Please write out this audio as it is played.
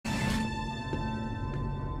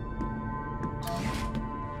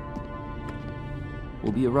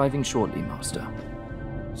will be arriving shortly, Master.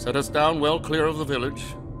 Set us down well clear of the village.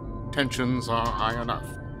 Tensions are high enough.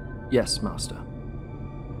 Yes, Master.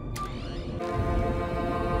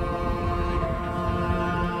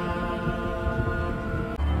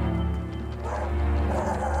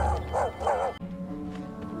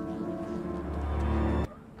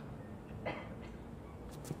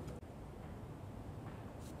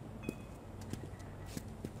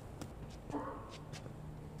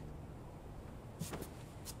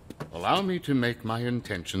 Allow me to make my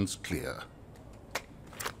intentions clear.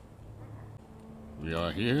 We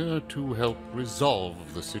are here to help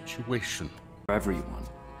resolve the situation. For everyone.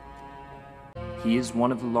 He is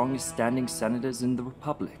one of the longest-standing senators in the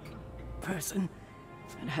Republic. Person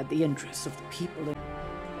and had the interests of the people in...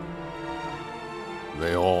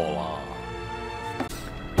 They all are.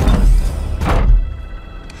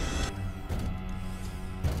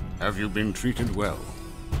 Have you been treated well?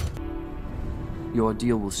 Your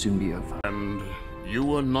ordeal will soon be over. And you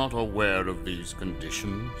were not aware of these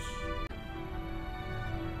conditions?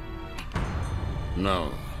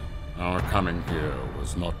 No, our coming here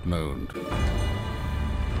was not known to you.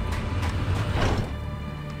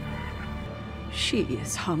 She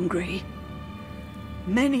is hungry.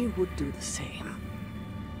 Many would do the same.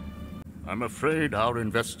 I'm afraid our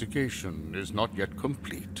investigation is not yet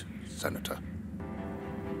complete, Senator.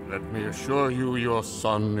 Let me assure you your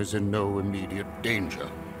son is in no immediate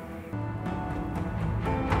danger.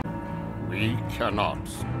 We cannot.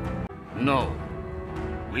 No.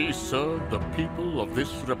 We serve the people of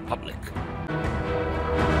this republic.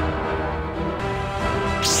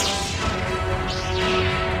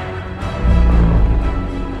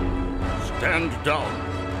 Stand down.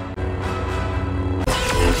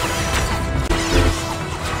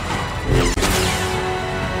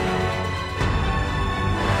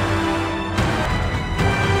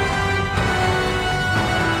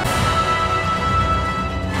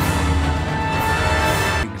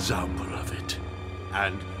 Example of it,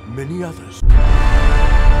 and many others.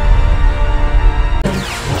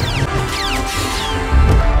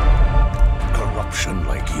 Corruption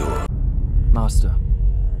like yours. Master,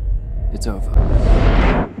 it's over.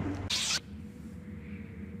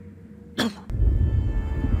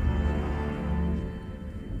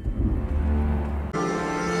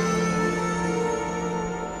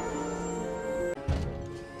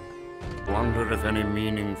 Wonder if any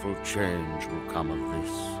meaningful change will come of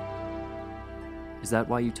this. Is that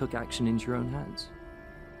why you took action into your own hands?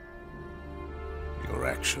 Your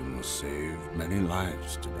actions saved many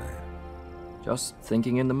lives today. Just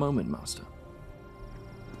thinking in the moment, Master.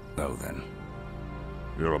 Well then,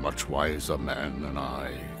 you're a much wiser man than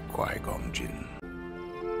I, Qui-Gon Jinn.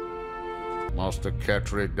 Master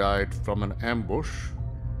Katri died from an ambush.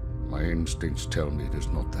 My instincts tell me it is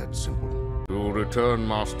not that simple. You'll return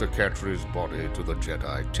Master Katri's body to the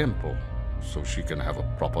Jedi Temple, so she can have a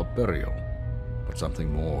proper burial. But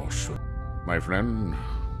something more should... My friend,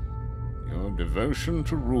 your devotion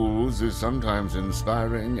to rules is sometimes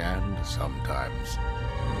inspiring and sometimes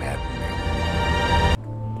maddening.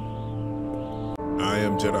 I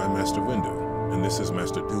am Jedi Master Windu, and this is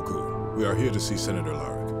Master Dooku. We are here to see Senator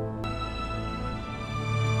Larrick.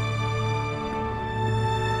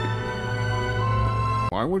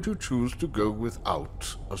 Why would you choose to go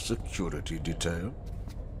without a security detail?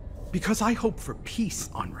 Because I hope for peace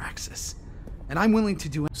on Raxus, and I'm willing to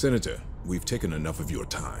do... Senator, we've taken enough of your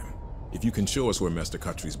time. If you can show us where Master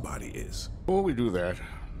Katri's body is. Before we do that,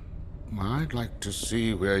 I'd like to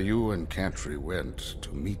see where you and Katri went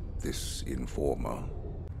to meet this informer.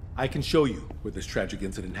 I can show you where this tragic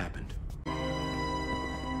incident happened.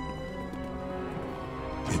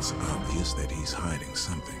 It's obvious that he's hiding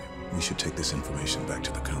something. We should take this information back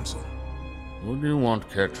to the Council. Would you want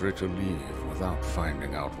Katri to leave without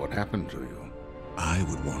finding out what happened to you? I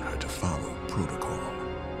would want her to follow protocol.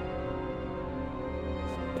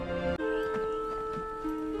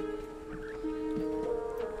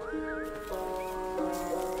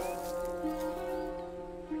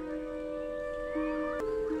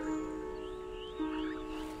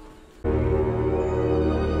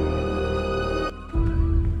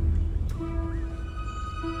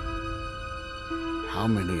 How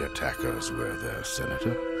many attackers were there,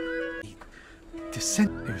 Senator? It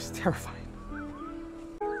was terrifying.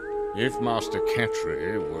 If Master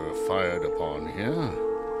Katri were fired upon here,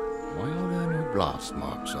 why are there no blast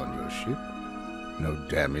marks on your ship? No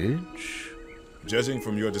damage? Judging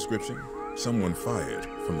from your description, someone fired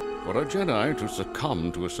from the... For a Jedi to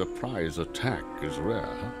succumb to a surprise attack is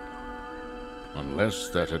rare. Unless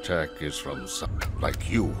that attack is from someone like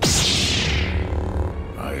you.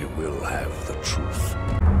 I will have the truth.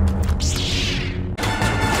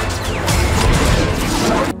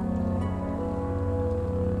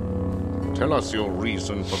 Tell us your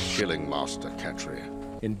reason for killing Master Katri.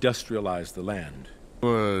 Industrialize the land.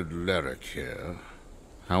 Word lyric here.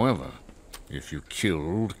 However, if you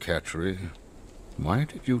killed Katri, why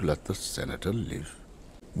did you let the senator live?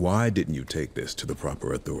 Why didn't you take this to the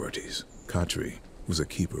proper authorities? Katri was a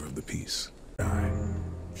keeper of the peace.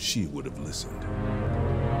 She would have listened.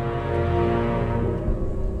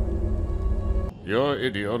 Your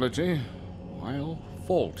ideology, while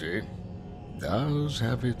faulty, does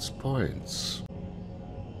have its points.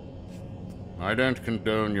 I don't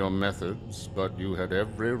condone your methods, but you had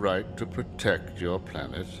every right to protect your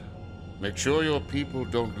planet. Make sure your people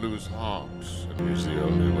don't lose heart. It is the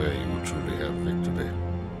only way you will truly have victory.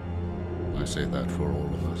 I say that for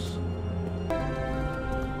all of us.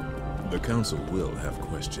 The Council will have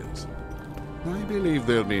questions. I believe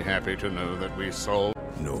they'll be happy to know that we solved.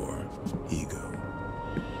 Nor ego.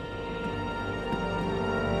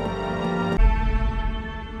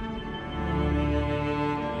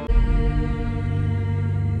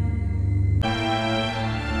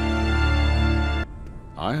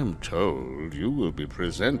 I am told you will be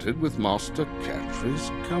presented with Master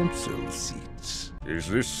Katri's council seats. Is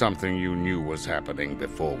this something you knew was happening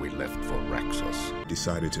before we left for Raxus?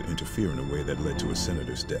 Decided to interfere in a way that led to a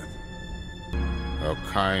senator's death. How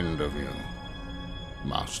kind of you,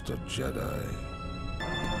 Master Jedi.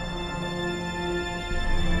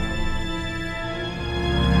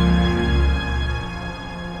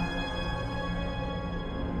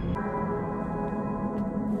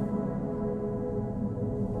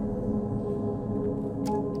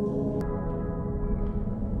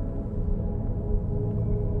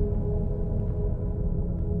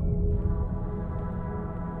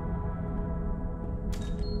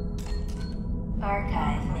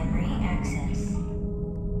 Archive memory access.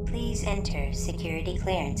 Please enter security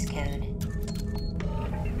clearance code.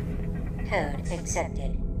 Code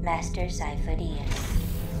accepted. Master Sifo-Dyas.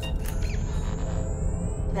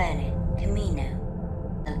 Planet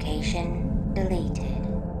Camino. Location deleted.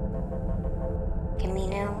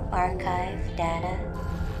 Camino archive data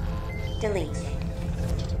deleted.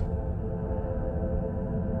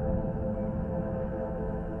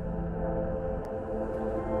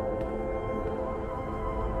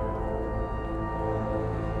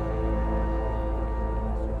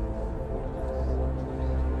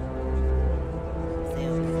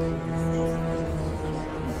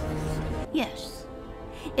 Yes.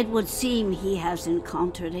 It would seem he has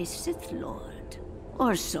encountered a Sith Lord.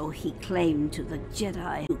 Or so he claimed to the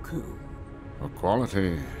Jedi Dooku. A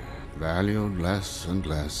quality valued less and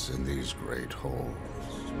less in these great halls.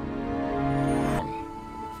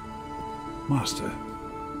 Master.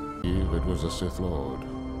 It was a Sith Lord.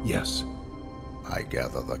 Yes. I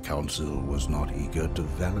gather the Council was not eager to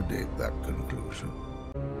validate that conclusion.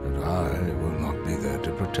 And I will not be there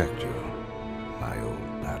to protect you, my old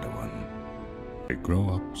Padawan. They grow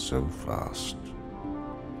up so fast.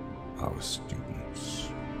 Our students.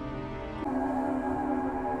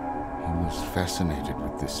 He was fascinated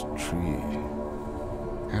with this tree.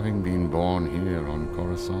 Having been born here on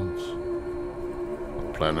Coruscant,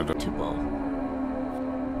 a planet of Tibble.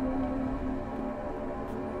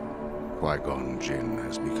 Qui-Gon Jinn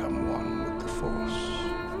has become one with the Force.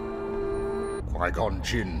 Qui-Gon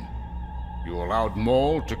Jinn, you allowed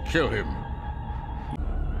Maul to kill him.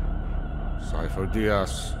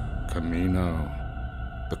 Sifo-Dyas, Camino,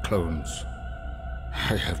 the clones.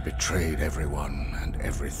 I have betrayed everyone and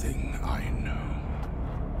everything I know.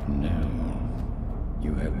 No,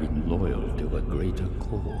 you have been loyal to a greater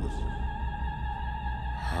cause.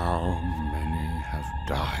 How many have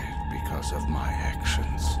died because of my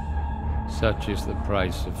actions? Such is the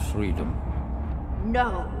price of freedom.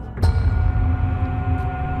 No.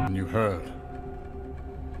 You heard.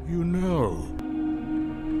 You know.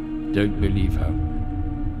 Don't believe her.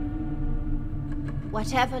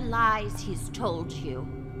 Whatever lies he's told you.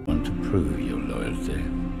 Want to prove your loyalty?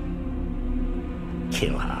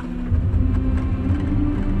 Kill her.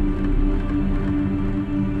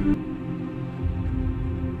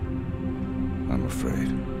 I'm afraid.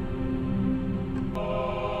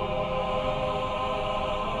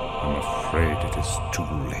 I'm afraid it is too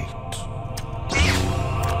late.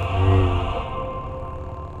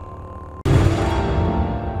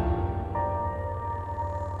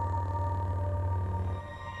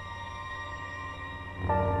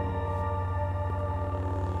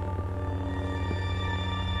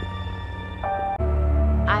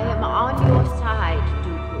 I am on your side,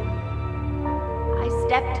 Dooku. I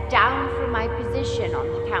stepped down from my position on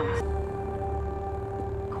the Council.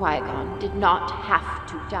 Qui-Gon did not have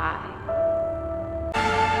to die.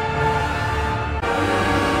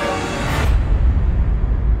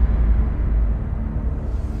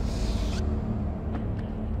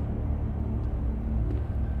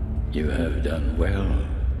 You have done well,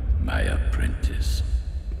 my apprentice.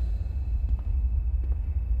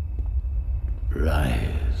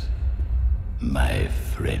 Rise, my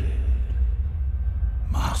friend.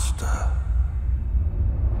 Master.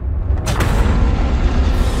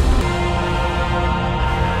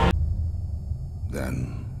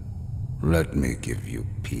 Then, let me give you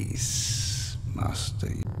peace, Master.